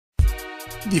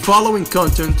The following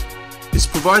content is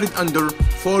provided under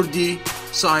 4D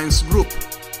Science Group.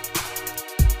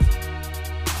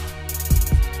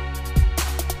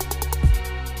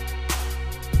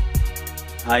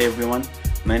 Hi everyone,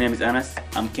 my name is Anas.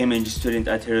 I'm a chemistry student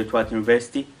at Harvard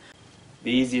University. The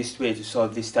easiest way to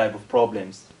solve this type of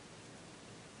problems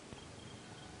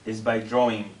is by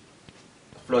drawing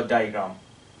a flow diagram.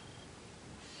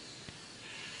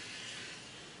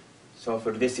 So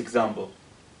for this example,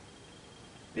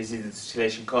 this is the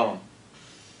distillation column.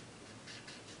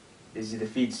 This is the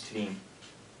feed stream,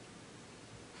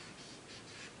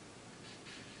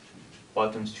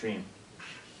 bottom stream,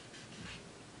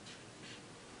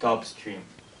 top stream,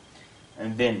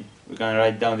 and then we're gonna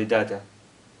write down the data.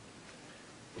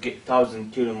 We get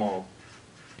 1000 kilomole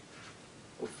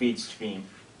of feed stream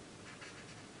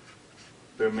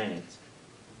per minute.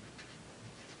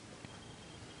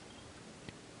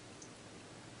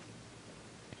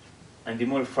 And the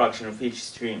mole fraction of each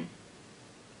stream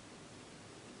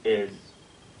is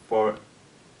for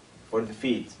the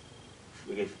feed,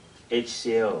 we get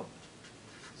HCl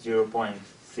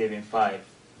 0.75.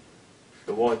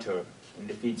 The water in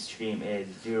the feed stream is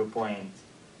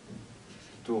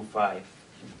 0.25.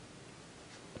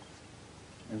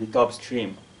 And the top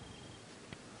stream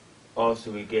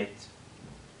also we get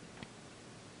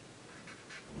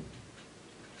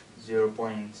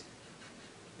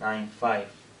 0.95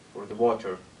 for the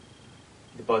water.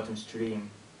 The bottom stream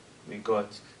we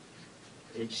got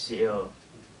HCl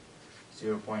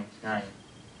 0.9.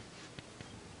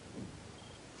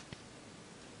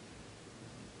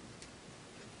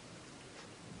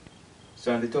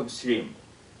 So on the top stream,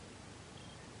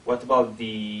 what about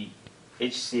the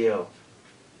HCl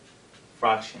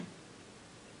fraction?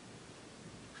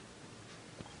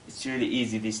 It's really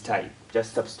easy this type.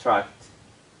 Just subtract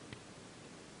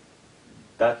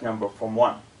that number from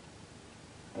 1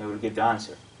 and you will get the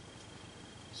answer.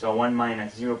 So 1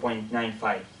 minus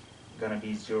 0.95 gonna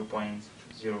be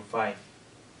 0.05,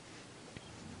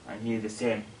 and here the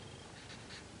same.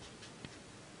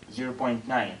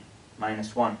 0.9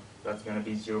 minus 1, that's gonna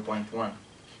be 0.1.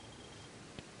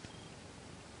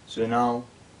 So now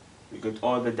we got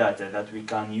all the data that we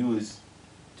can use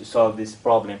to solve this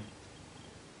problem.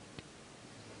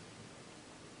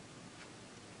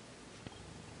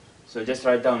 So just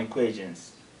write down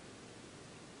equations.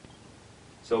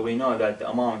 So we know that the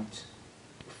amount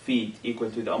of feed equal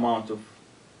to the amount of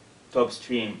top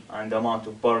stream and the amount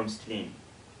of bottom stream.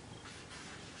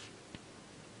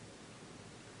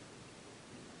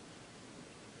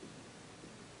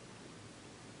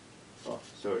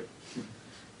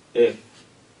 F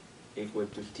equal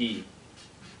to T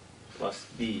plus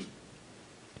B.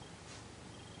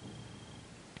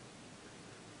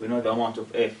 We know the amount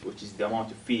of F, which is the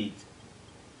amount of feed,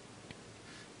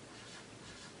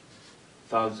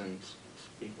 1000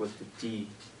 equal to T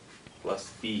plus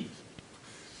B.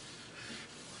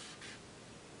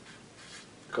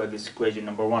 Call this equation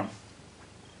number 1.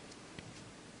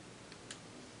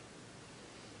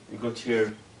 We got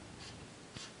here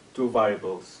 2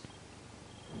 variables.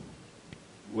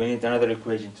 We need another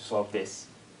equation to solve this.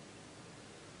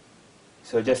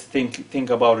 So just think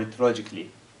about it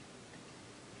logically.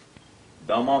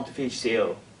 The amount of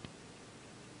HCl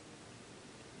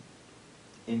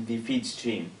in the feed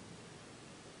stream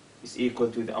is equal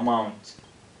to the amount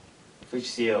of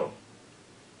HCl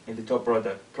in the top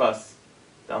product plus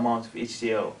the amount of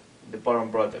HCl in the bottom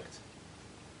product.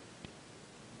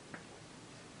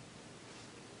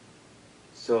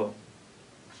 So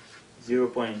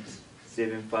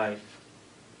 0.75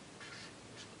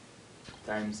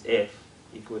 times F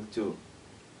equal to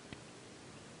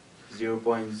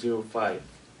 0.05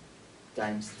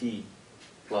 times T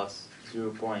plus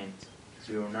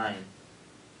 0.09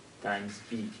 times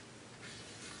B.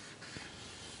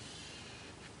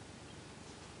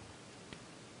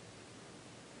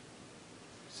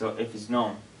 So F is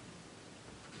known.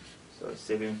 So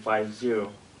 750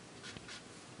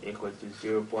 equal to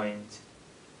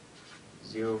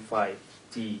 0.05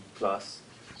 T plus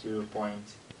 0.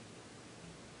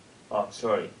 Oh,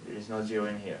 sorry, there is no 0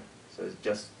 in here. So it's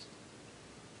just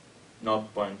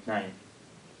 0.9.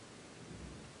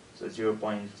 So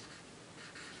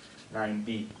 0.9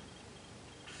 B.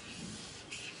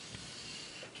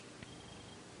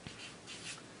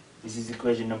 This is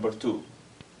equation number 2.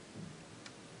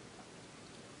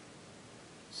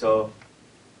 So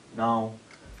now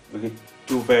we get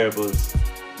 2 variables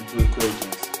and 2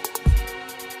 equations.